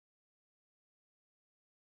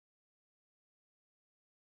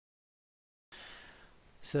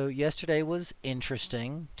So yesterday was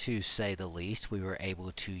interesting, to say the least. We were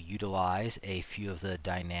able to utilize a few of the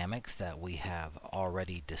dynamics that we have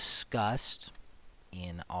already discussed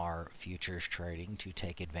in our futures trading to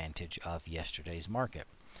take advantage of yesterday's market.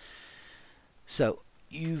 So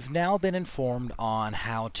you've now been informed on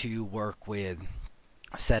how to work with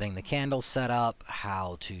setting the candle setup,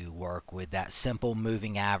 how to work with that simple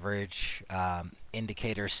moving average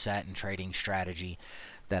indicator set and trading strategy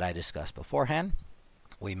that I discussed beforehand.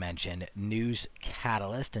 We mentioned news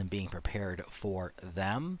catalyst and being prepared for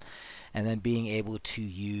them, and then being able to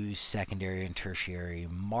use secondary and tertiary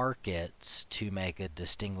markets to make a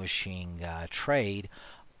distinguishing trade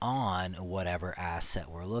on whatever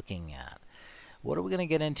asset we're looking at. What are we going to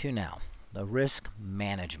get into now? The risk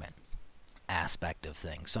management aspect of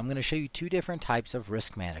things. So I'm going to show you two different types of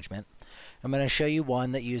risk management. I'm going to show you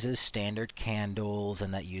one that uses standard candles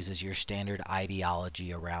and that uses your standard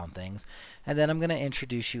ideology around things. And then I'm going to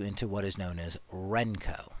introduce you into what is known as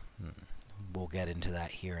Renko. We'll get into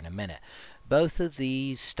that here in a minute. Both of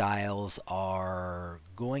these styles are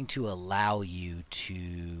going to allow you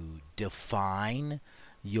to define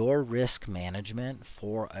your risk management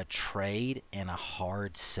for a trade in a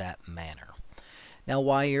hard set manner. Now,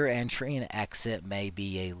 while your entry and exit may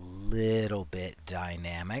be a little bit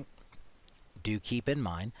dynamic, do keep in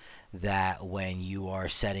mind that when you are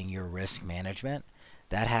setting your risk management,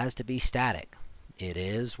 that has to be static. It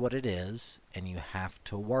is what it is, and you have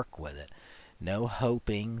to work with it. No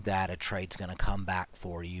hoping that a trade's going to come back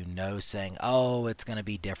for you. No saying, oh, it's going to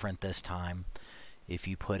be different this time. If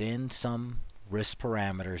you put in some risk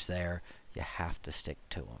parameters there, you have to stick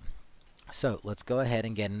to them. So let's go ahead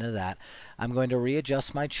and get into that. I'm going to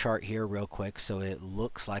readjust my chart here real quick so it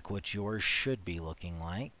looks like what yours should be looking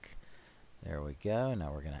like. There we go.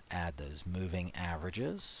 Now we're going to add those moving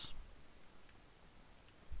averages.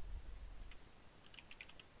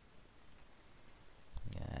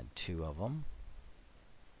 Add two of them.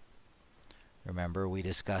 Remember, we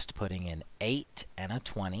discussed putting in 8 and a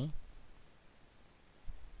 20.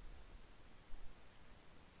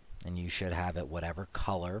 And you should have it whatever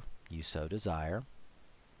color you so desire.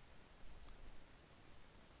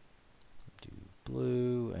 Do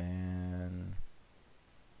blue and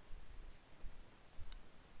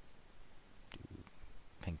do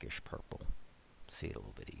pinkish purple. See it a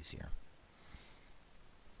little bit easier.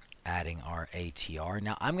 Adding our ATR.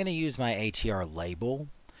 Now I'm going to use my ATR label,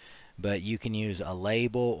 but you can use a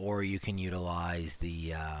label or you can utilize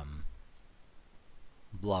the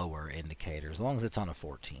blower indicator. As long as it's on a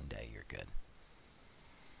 14-day, you're good.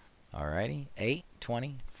 Alrighty, 8,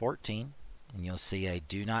 20, 14, and you'll see I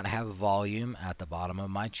do not have volume at the bottom of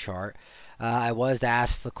my chart. I was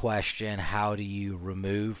asked the question, how do you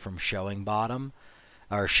remove from showing bottom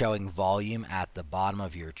or showing volume at the bottom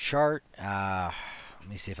of your chart? Let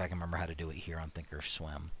me see if I can remember how to do it here on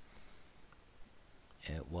Thinkorswim.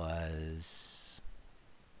 It was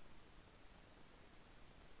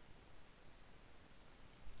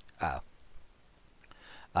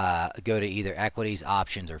go to either equities,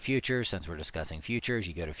 options, or futures. Since we're discussing futures,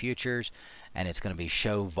 you go to futures, and it's going to be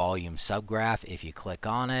show volume subgraph. If you click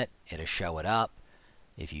on it, it'll show it up.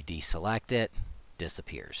 If you deselect it,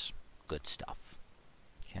 disappears. Good stuff.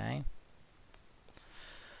 Okay.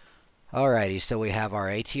 Alrighty, so we have our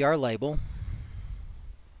ATR label.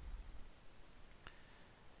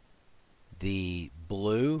 The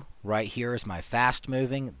blue right here is my fast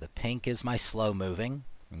moving. The pink is my slow moving.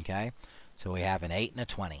 Okay. So we have an 8 and a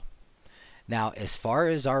 20. Now, as far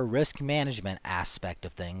as our risk management aspect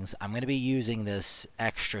of things, I'm going to be using this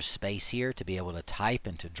extra space here to be able to type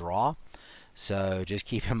and to draw. So just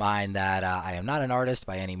keep in mind that I am not an artist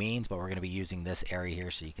by any means, but we're going to be using this area here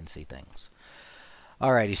so you can see things.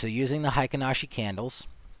 Alrighty, so using the Heikin-Ashi candles,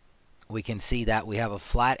 we can see that we have a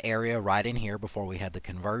flat area right in here before we had the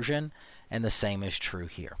conversion, and the same is true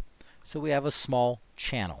here. So we have a small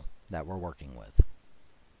channel that we're working with.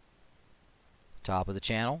 Top of the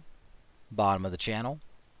channel, bottom of the channel.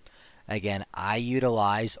 Again, I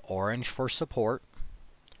utilize orange for support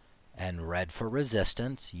and red for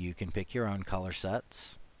resistance. You can pick your own color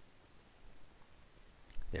sets.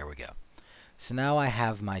 There we go. So now I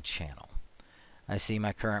have my channel. I see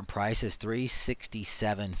my current price is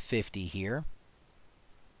 $367.50 here.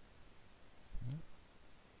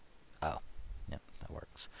 Oh, yep, that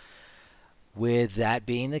works. With that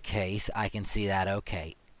being the case, I can see that,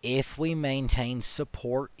 okay, if we maintain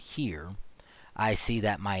support here, I see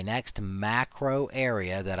that my next macro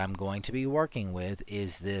area that I'm going to be working with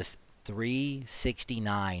is this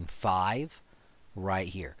 369.5 right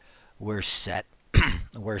here. We're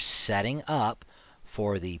setting up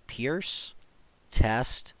for the pierce,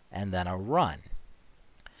 test, and then a run.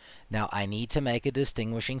 Now I need to make a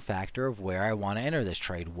distinguishing factor of where I want to enter this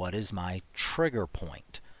trade. What is my trigger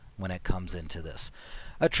point when it comes into this?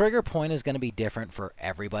 A trigger point is going to be different for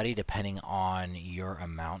everybody depending on your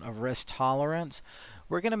amount of risk tolerance.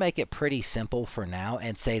 We're going to make it pretty simple for now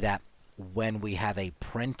and say that when we have a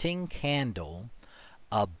printing candle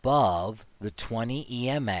above the 20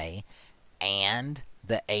 EMA and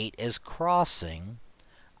the 8 is crossing,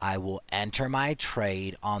 I will enter my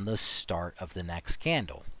trade on the start of the next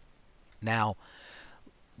candle. Now,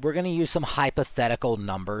 we're going to use some hypothetical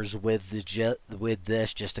numbers with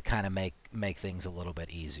this just to kind of make things a little bit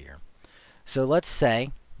easier. So let's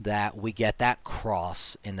say that we get that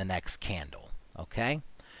cross in the next candle, okay?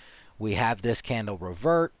 We have this candle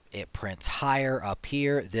revert, it prints higher up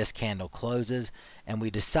here, this candle closes, and we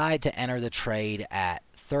decide to enter the trade at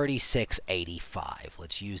 36.85.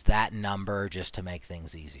 Let's use that number just to make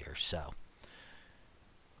things easier. So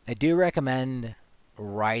I do recommend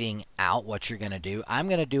writing out what you're going to do. I'm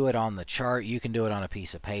going to do it on the chart. You can do it on a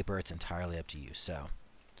piece of paper. It's entirely up to you. So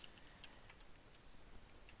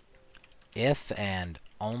if and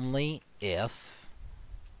only if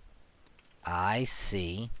I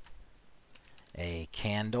see a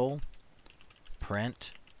candle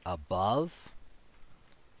print above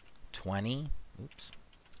 20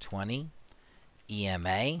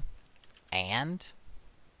 EMA and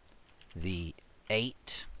the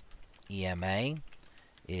 8 EMA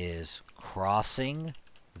is crossing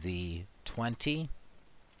the 20,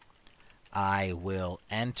 I will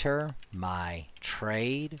enter my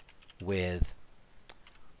trade with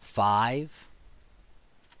 5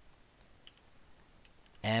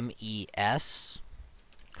 MES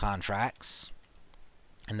contracts,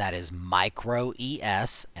 and that is micro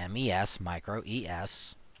ES, MES, micro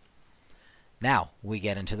ES. Now we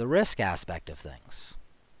get into the risk aspect of things.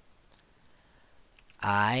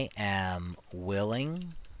 I am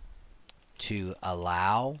willing to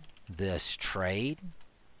allow this trade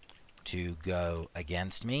to go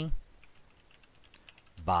against me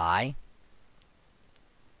by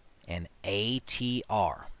an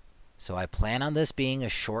ATR. So I plan on this being a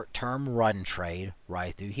short-term run trade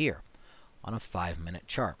right through here on a 5-minute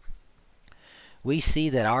chart. We see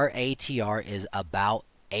that our ATR is about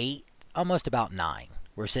 8, almost about 9.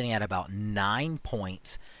 We're sitting at about 9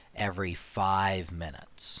 points every 5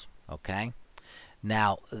 minutes, okay?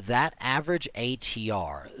 Now, that average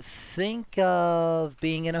ATR, think of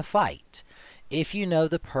being in a fight. If you know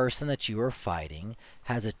the person that you are fighting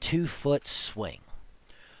has a 2-foot swing,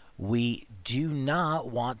 we do not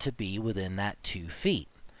want to be within that 2 feet.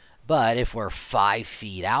 But if we're 5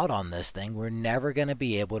 feet out on this thing, we're never going to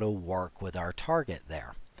be able to work with our target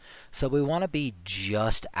there. So we want to be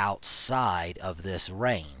just outside of this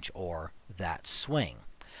range or that swing.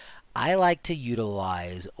 I like to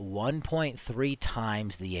utilize 1.3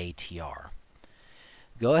 times the ATR.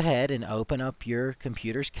 Go ahead and open up your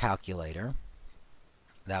computer's calculator.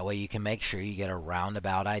 That way you can make sure you get a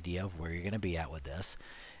roundabout idea of where you're going to be at with this.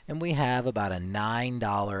 And we have about a $9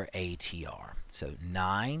 ATR. So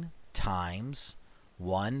 9 times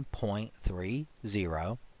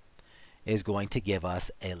 1.30 is going to give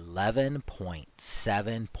us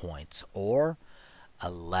 11.7 points, or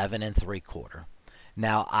 11 3/4.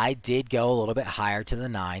 Now, I did go a little bit higher to the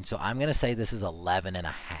 9, so I'm going to say this is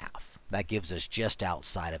 11.5. That gives us just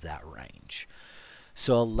outside of that range.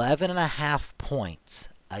 So 11.5 points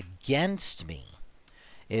against me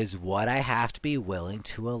is what I have to be willing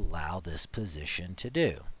to allow this position to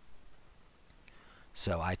do.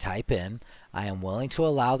 So I type in, I am willing to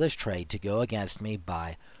allow this trade to go against me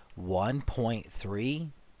by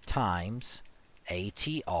 1.3 times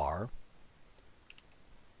ATR,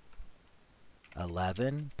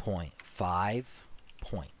 11.5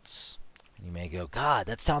 points. You may go, God,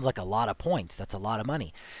 that sounds like a lot of points. That's a lot of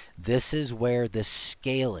money. This is where the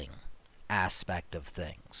scaling aspect of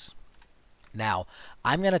things. Now,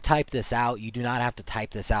 I'm going to type this out. You do not have to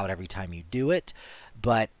type this out every time you do it,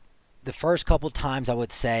 but the first couple times I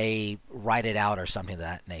would say write it out or something of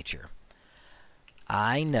that nature.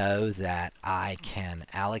 I know that I can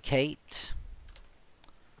allocate,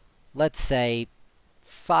 let's say,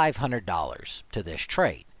 $500 to this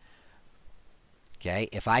trade. Okay,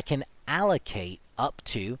 if I can allocate up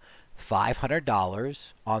to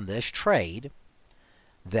 $500 on this trade,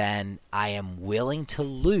 then I am willing to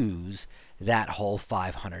lose that whole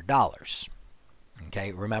 $500.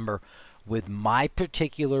 Okay, remember, with my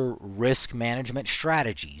particular risk management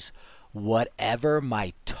strategies, whatever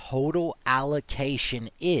my total allocation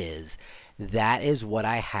is, that is what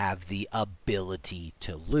I have the ability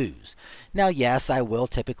to lose. Now, yes, I will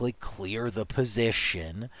typically clear the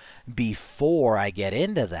position before I get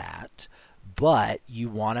into that, but you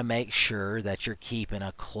want to make sure that you're keeping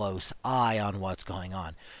a close eye on what's going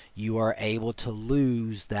on. You are able to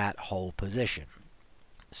lose that whole position.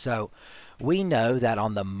 So we know that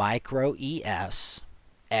on the micro ES,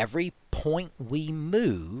 every point we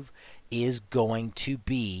move is going to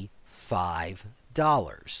be $5.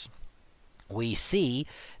 We see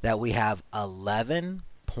that we have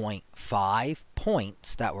 11.5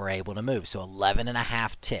 points that we're able to move, so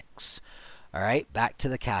 11.5 ticks. All right, back to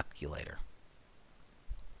the calculator.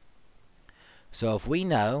 So if we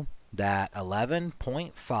know that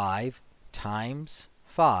 11.5 times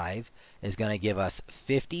 5 is going to give us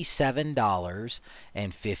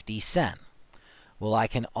 $57.50. Well, I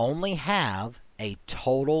can only have a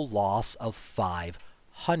total loss of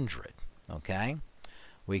 500. Okay?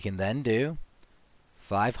 We can then do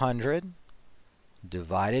 500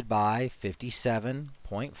 divided by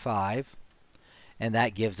 57.5, and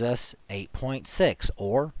that gives us 8.6,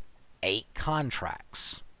 or 8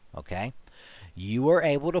 contracts. Okay? You are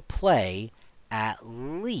able to play at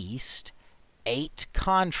least 8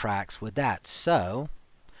 contracts with that. So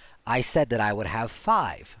I said that I would have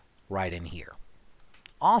 5 right in here.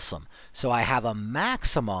 Awesome. So I have a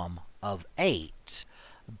maximum of 8,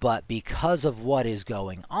 but because of what is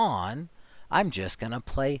going on, I'm just going to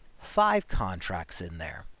play 5 contracts in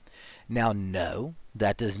there. Now, no,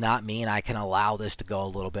 that does not mean I can allow this to go a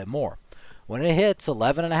little bit more. When it hits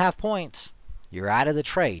 11.5 points, you're out of the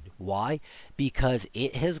trade. Why? Because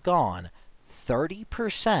it has gone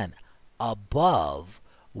 30% above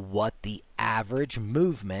what the average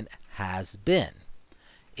movement has been.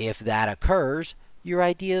 If that occurs, your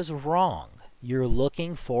idea is wrong. You're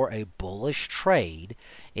looking for a bullish trade.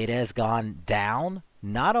 It has gone down,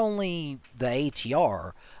 not only the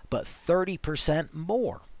ATR, but 30%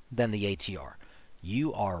 more than the ATR.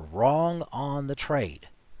 You are wrong on the trade.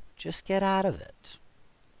 Just get out of it.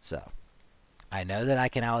 So, I know that I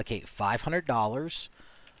can allocate $500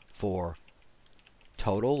 for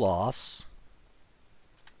total loss,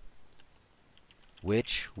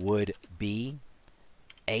 which would be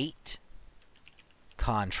 8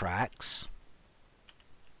 contracts.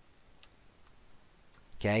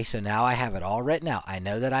 Okay, so now I have it all written out. I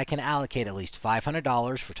know that I can allocate at least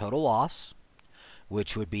 $500 for total loss,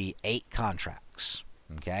 which would be 8 contracts.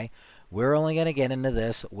 Okay, we're only going to get into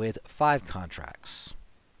this with 5 contracts.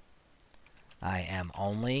 I am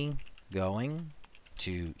only going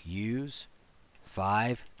to use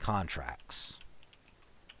 5 contracts.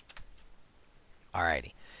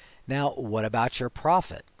 Alrighty. Now, what about your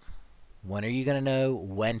profit? When are you going to know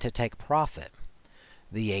when to take profit?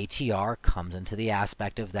 The ATR comes into the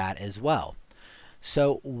aspect of that as well.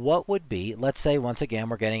 So what would be, let's say once again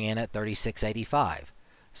we're getting in at 36.85.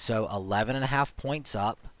 So 11.5 points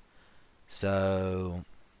up. So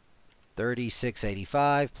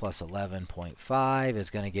 36.85 plus 11.5 is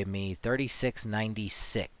going to give me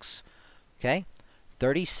 36.96. Okay?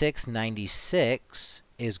 36.96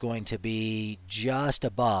 is going to be just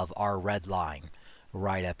above our red line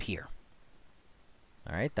right up here.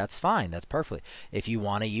 All right, that's fine. That's perfect. If you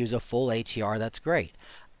want to use a full ATR, that's great.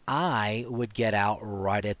 I would get out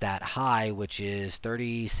right at that high, which is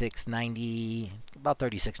 36.90, about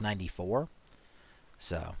 36.94.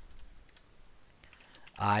 So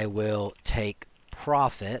I will take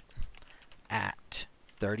profit at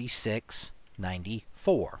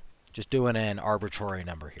 36.94. Just doing an arbitrary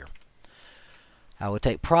number here. I will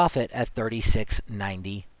take profit at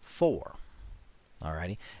 36.94.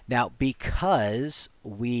 Alrighty. Now, because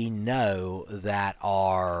we know that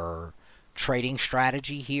our trading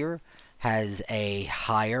strategy here has a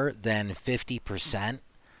higher than 50%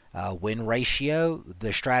 win ratio,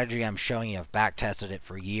 the strategy I'm showing you, I've back tested it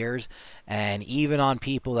for years, and even on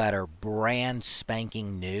people that are brand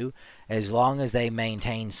spanking new, as long as they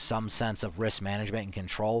maintain some sense of risk management and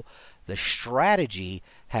control, the strategy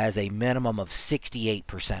has a minimum of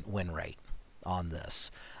 68% win rate on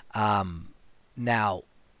this. Now,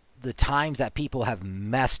 the times that people have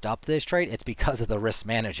messed up this trade, it's because of the risk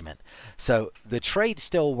management. So the trade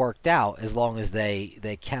still worked out as long as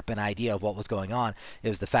they kept an idea of what was going on. It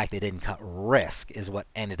was the fact they didn't cut risk is what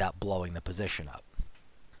ended up blowing the position up.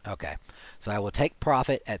 Okay, so I will take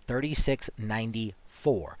profit at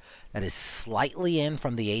 36.94. That is slightly in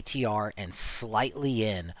from the ATR and slightly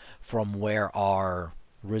in from where our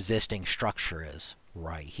resisting structure is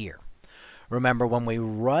right here. Remember, when we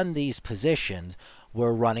run these positions,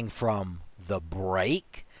 we're running from the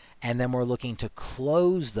break, and then we're looking to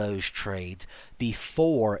close those trades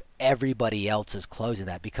before everybody else is closing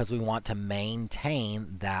that, because we want to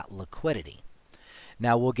maintain that liquidity.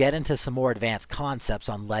 Now we'll get into some more advanced concepts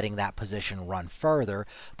on letting that position run further,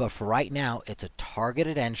 but for right now it's a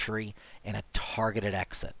targeted entry and a targeted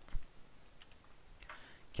exit.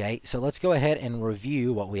 Okay, so let's go ahead and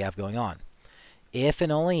review what we have going on. If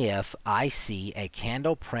and only if I see a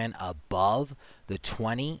candle print above the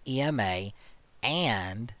 20 EMA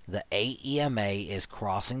and the 8 EMA is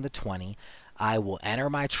crossing the 20, I will enter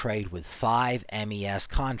my trade with 5 MES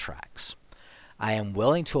contracts. I am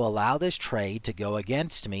willing to allow this trade to go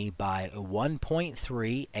against me by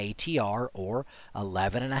 1.3 ATR or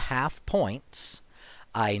 11.5 points.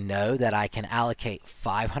 I know that I can allocate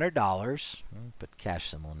 $500, put cash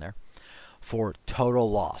symbol in there, for total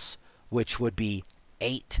loss, which would be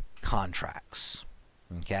 8 contracts.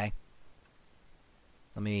 Okay?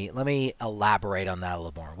 Let me elaborate on that a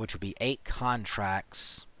little more, which would be 8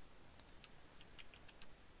 contracts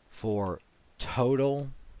for total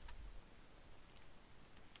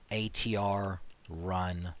ATR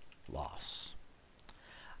run loss.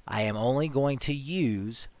 I am only going to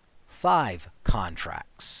use 5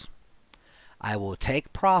 contracts. I will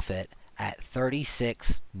take profit at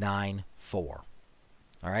 36.94. All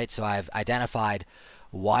right, so I've identified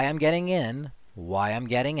why I'm getting in, why I'm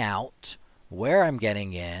getting out, where I'm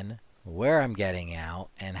getting in, where I'm getting out,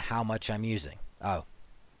 and how much I'm using. Oh.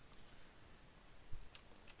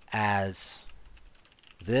 As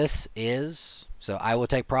this is, so I will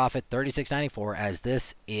take profit 36.94 as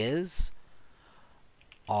this is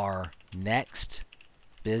our next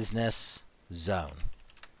business zone.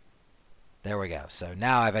 There we go. So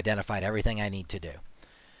now I've identified everything I need to do.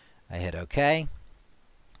 I hit OK.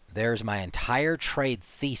 There's my entire trade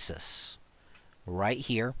thesis right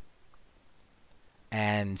here.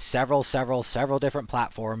 And several different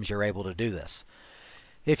platforms you're able to do this.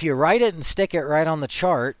 If you write it and stick it right on the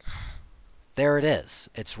chart, there it is.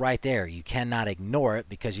 It's right there. You cannot ignore it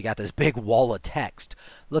because you got this big wall of text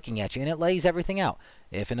looking at you, and it lays everything out.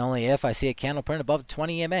 If and only if I see a candle print above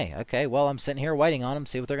 20 EMA. Okay, well, I'm sitting here waiting on them,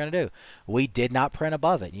 see what they're going to do. We did not print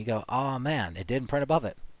above it. And you go, oh, man, it didn't print above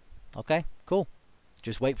it. Okay, cool.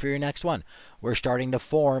 Just wait for your next one. We're starting to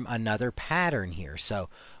form another pattern here. So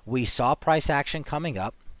we saw price action coming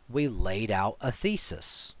up. We laid out a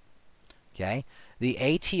thesis. Okay, the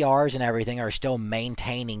ATRs and everything are still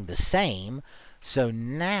maintaining the same. So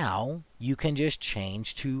now you can just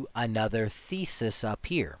change to another thesis up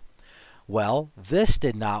here. Well, this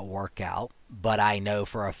did not work out, but I know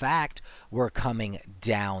for a fact we're coming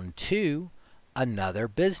down to another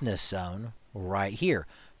business zone right here.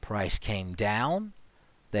 Price came down.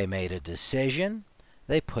 They made a decision.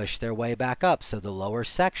 They pushed their way back up. So the lower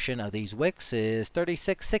section of these wicks is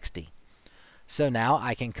 36.60. So now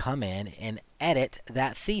I can come in and edit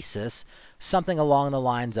that thesis, something along the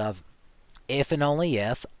lines of, if and only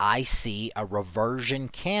if I see a reversion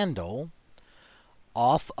candle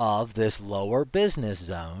off of this lower business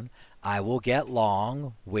zone, I will get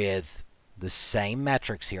long with the same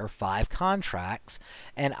metrics here, 5 contracts,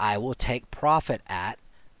 and I will take profit at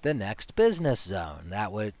the next business zone.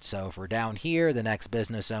 That would, so if we're down here, the next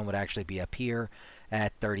business zone would actually be up here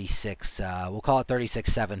at 36, we'll call it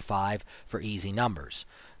 36.75 for easy numbers.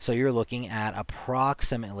 So you're looking at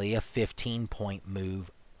approximately a 15-point move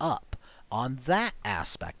up on that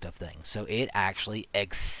aspect of things. So it actually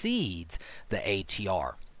exceeds the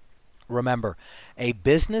ATR. Remember, a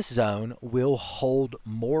business zone will hold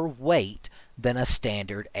more weight than a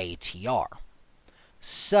standard ATR.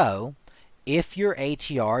 So if your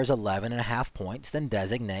ATR is 11.5 points, then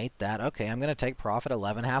designate that, okay, I'm going to take profit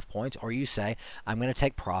 11.5 points, or you say, I'm going to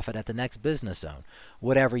take profit at the next business zone.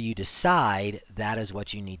 Whatever you decide, that is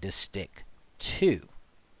what you need to stick to.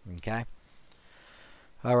 Okay?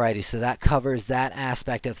 Alrighty, so that covers that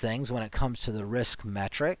aspect of things. When it comes to the risk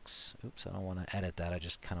metrics, oops, I don't want to edit that. I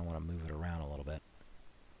just kind of want to move it around a little bit.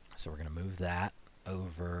 So we're going to move that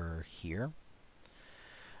over here.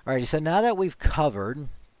 Alrighty, so now that we've covered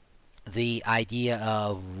the idea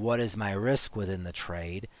of what is my risk within the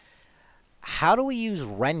trade, how do we use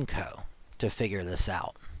Renko to figure this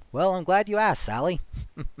out? Well, I'm glad you asked, Sally.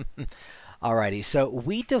 Alrighty, so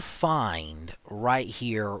we defined right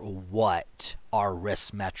here what our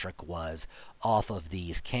risk metric was off of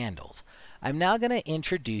these candles. I'm now going to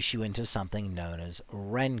introduce you into something known as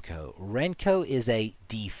Renko. Renko is a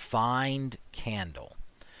defined candle.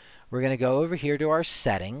 We're going to go over here to our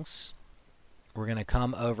settings. We're going to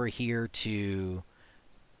come over here to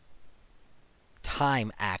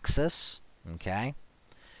time axis. Okay.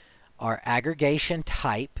 Our aggregation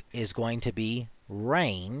type is going to be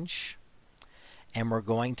range. And we're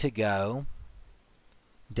going to go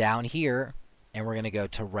down here and we're going to go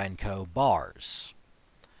to Renko bars.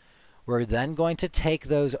 We're then going to take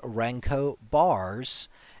those Renko bars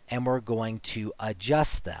and we're going to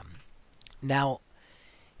adjust them. Now,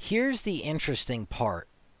 here's the interesting part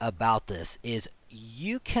about this is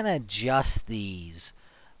you can adjust these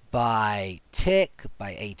by tick,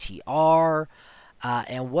 by ATR,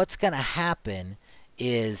 and what's going to happen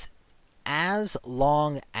is as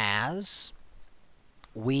long as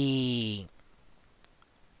we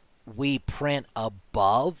print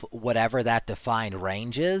above whatever that defined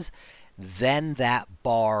range is, then that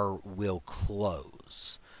bar will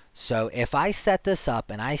close. So if I set this up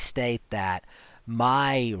and I state that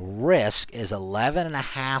my risk is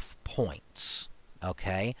 11.5 points,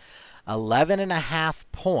 okay? 11.5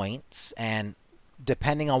 points, and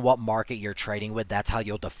depending on what market you're trading with, that's how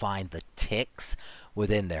you'll define the ticks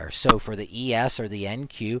within there. So for the ES or the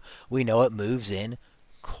NQ, we know it moves in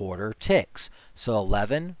quarter ticks. So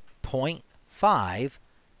 11.5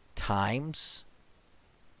 times,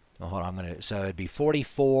 oh, hold on, so it'd be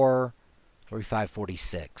 44, 45,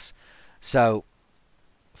 46. So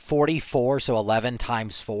 44, so 11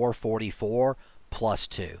 times 4, 44, plus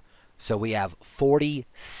 2. So we have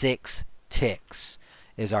 46 ticks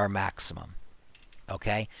is our maximum.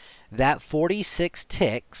 Okay? That 46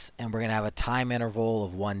 ticks, and we're going to have a time interval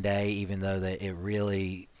of 1 day, even though that it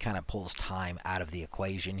really kind of pulls time out of the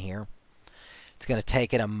equation here. It's going to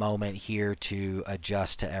take it a moment here to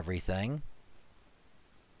adjust to everything.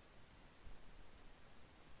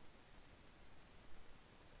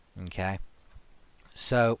 Okay?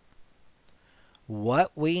 So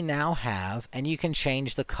what we now have, and you can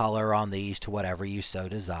change the color on these to whatever you so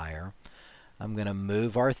desire. I'm going to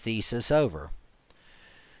move our thesis over.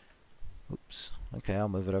 Oops. Okay, I'll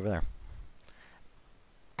move it over there.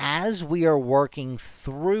 As we are working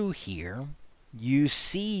through here, you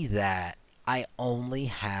see that I only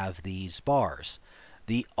have these bars.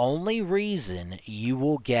 The only reason you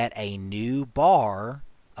will get a new bar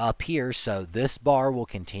up here, so this bar will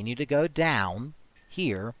continue to go down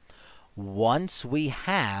here, once we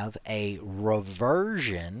have a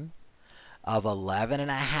reversion of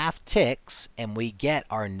 11.5 ticks and we get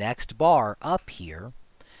our next bar up here,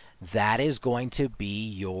 that is going to be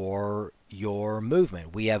your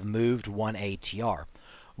movement. We have moved 1 ATR.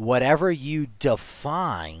 Whatever you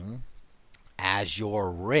define as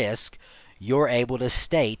your risk, you're able to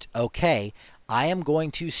state, okay, I am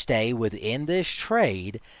going to stay within this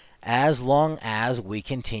trade as long as we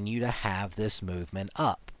continue to have this movement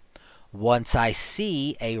up. Once I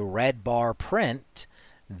see a red bar print,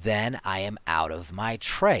 then I am out of my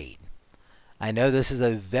trade. I know this is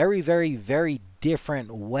a very, very, very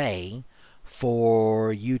different way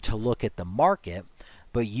for you to look at the market,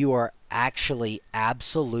 but you are actually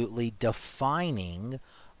absolutely defining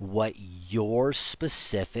what your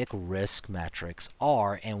specific risk metrics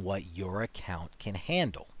are and what your account can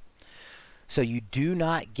handle. So you do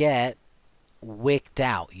not get wicked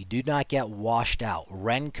out. You do not get washed out.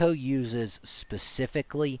 Renko uses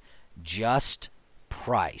specifically just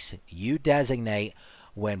price. You designate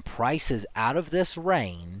when price is out of this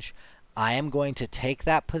range, I am going to take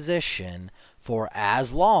that position for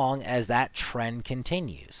as long as that trend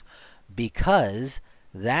continues, because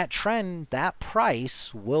that trend, that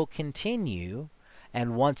price will continue,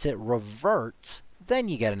 and once it reverts, then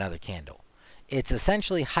you get another candle. It's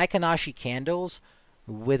essentially Heikin-Ashi candles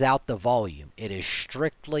without the volume. It is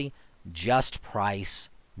strictly just price,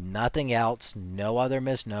 nothing else, no other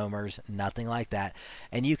misnomers, nothing like that.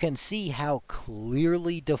 And you can see how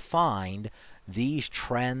clearly defined these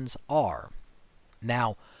trends are.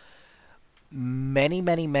 Now, many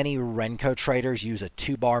Renko traders use a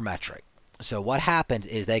 2-bar metric. So what happens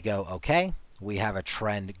is they go, okay, we have a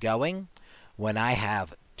trend going. When I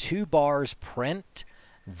have 2 bars print,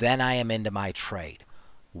 then I am into my trade.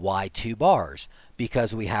 Why 2 bars?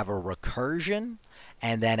 Because we have a recursion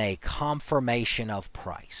and then a confirmation of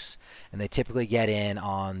price. And they typically get in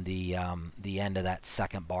on the end of that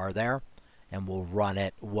second bar there, and will run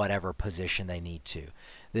it whatever position they need to.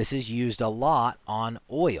 This is used a lot on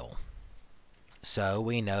oil. So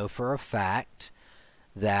we know for a fact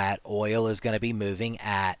that oil is going to be moving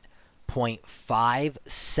at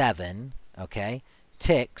 0.57, okay,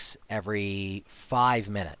 ticks every 5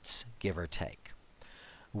 minutes, give or take.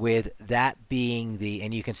 With that being the,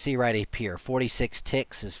 and you can see right up here, 46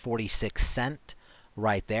 ticks is 46 cents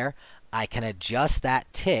right there. I can adjust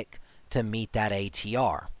that tick to meet that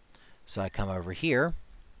ATR. So I come over here.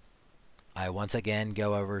 I once again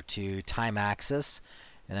go over to time axis,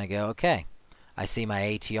 and I go, okay, I see my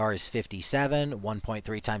ATR is 57,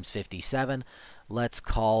 1.3 times 57. Let's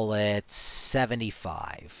call it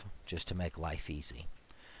 75, just to make life easy.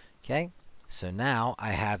 Okay, So now I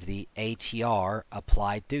have the ATR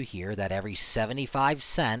applied through here that every 75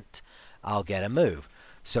 cent I'll get a move.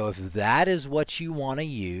 So if that is what you want to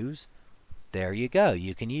use, there you go.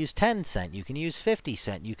 You can use 10 cent, you can use 50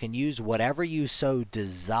 cent, you can use whatever you so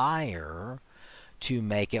desire to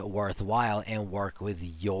make it worthwhile and work with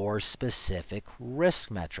your specific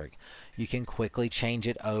risk metric. You can quickly change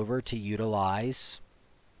it over to utilize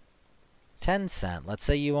 10 cent. Let's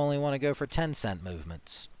say you only want to go for 10 cent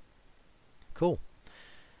movements. Cool.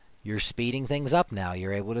 You're speeding things up now.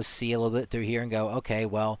 You're able to see a little bit through here and go, okay,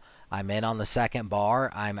 well, I'm in on the second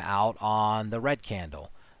bar. I'm out on the red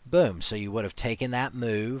candle. Boom. So you would have taken that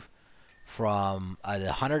move from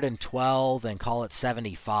 112 and call it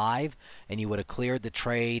 75, and you would have cleared the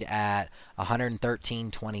trade at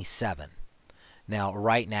 113.27. Now,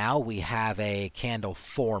 right now, we have a candle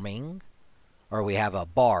forming, or we have a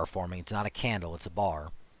bar forming. It's not a candle, it's a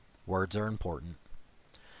bar. Words are important.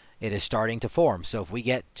 It is starting to form. So if we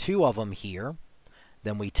get two of them here,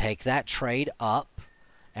 then we take that trade up,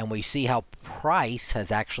 and we see how price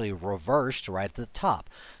has actually reversed right at the top.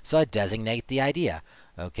 So I designate the idea.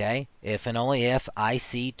 Okay, if and only if I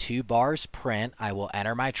see 2 bars print, I will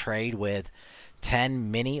enter my trade with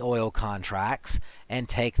 10 mini oil contracts and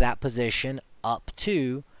take that position up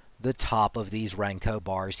to the top of these Renko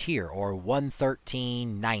bars here, or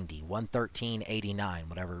 113.90, 113.89,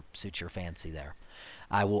 whatever suits your fancy there.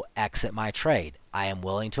 I will exit my trade. I am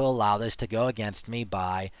willing to allow this to go against me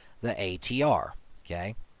by the ATR,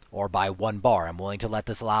 okay, or by 1 bar. I'm willing to let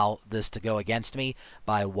this allow this to go against me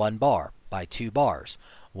by 1 bar, by 2 bars,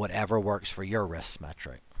 whatever works for your risk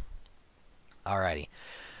metric. Alrighty,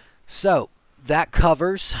 so that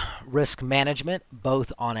covers risk management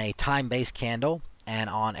both on a time-based candle and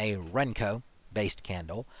on a Renko-based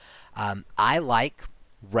candle. I like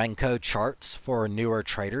Renko charts for newer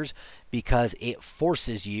traders because it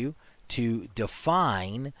forces you to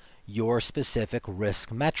define your specific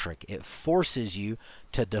risk metric. It forces you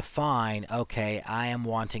to define, okay, I am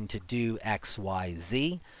wanting to do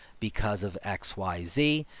XYZ because of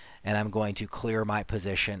XYZ, and I'm going to clear my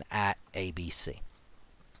position at ABC.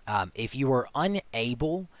 If you are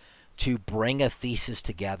unable to bring a thesis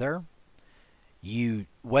together,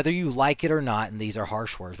 whether you like it or not, and these are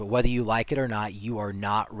harsh words, but whether you like it or not, you are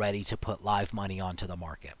not ready to put live money onto the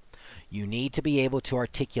market. You need to be able to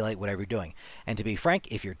articulate whatever you're doing. And to be frank,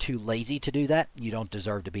 if you're too lazy to do that, you don't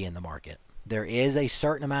deserve to be in the market. There is a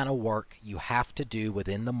certain amount of work you have to do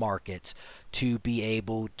within the markets to be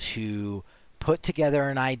able to put together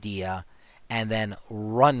an idea and then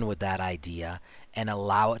run with that idea and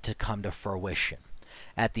allow it to come to fruition.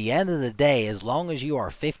 At the end of the day, as long as you are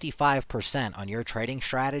 55% on your trading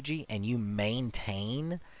strategy and you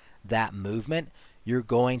maintain that movement, you're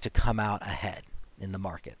going to come out ahead in the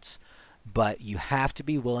markets. But you have to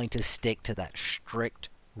be willing to stick to that strict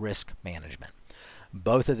risk management.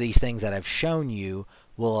 Both of these things that I've shown you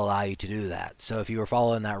will allow you to do that. So if you were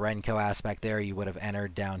following that Renko aspect there, you would have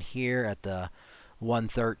entered down here at the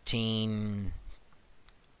 113,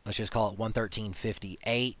 let's just call it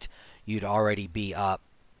 113.58. You'd already be up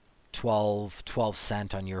 12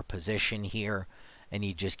 cent on your position here, and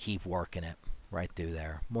you just keep working it right through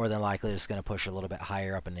there. More than likely it's going to push a little bit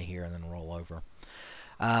higher up into here and then roll over.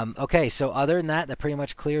 Okay, so other than that, that pretty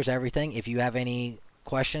much clears everything. If you have any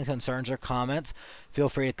questions, concerns, or comments, feel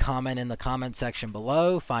free to comment in the comment section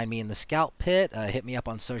below. Find me in the Scout Pit. Hit me up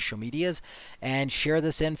on social medias, and share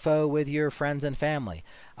this info with your friends and family.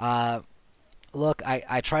 Look,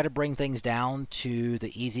 I try to bring things down to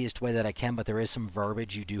the easiest way that I can, but there is some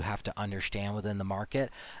verbiage you do have to understand within the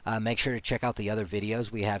market. Make sure to check out the other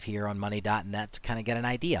videos we have here on money.net to kind of get an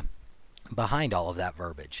idea behind all of that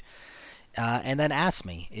verbiage. And then ask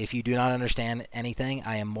me. If you do not understand anything,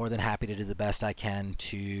 I am more than happy to do the best I can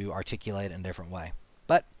to articulate it in a different way.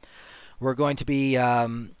 But we're going to be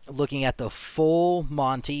looking at the full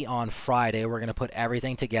Monty on Friday. We're going to put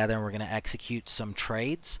everything together, and we're going to execute some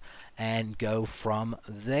trades and go from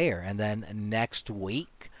there. And then next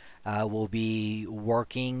week, we'll be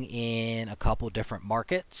working in a couple different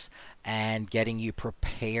markets and getting you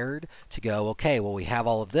prepared to go, okay, well, we have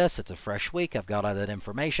all of this. It's a fresh week. I've got all that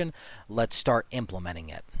information. Let's start implementing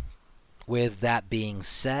it. With that being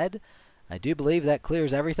said, I do believe that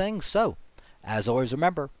clears everything. So, as always,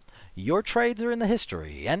 remember, your trades are in the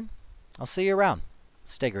history, and I'll see you around.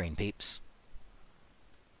 Stay green, peeps.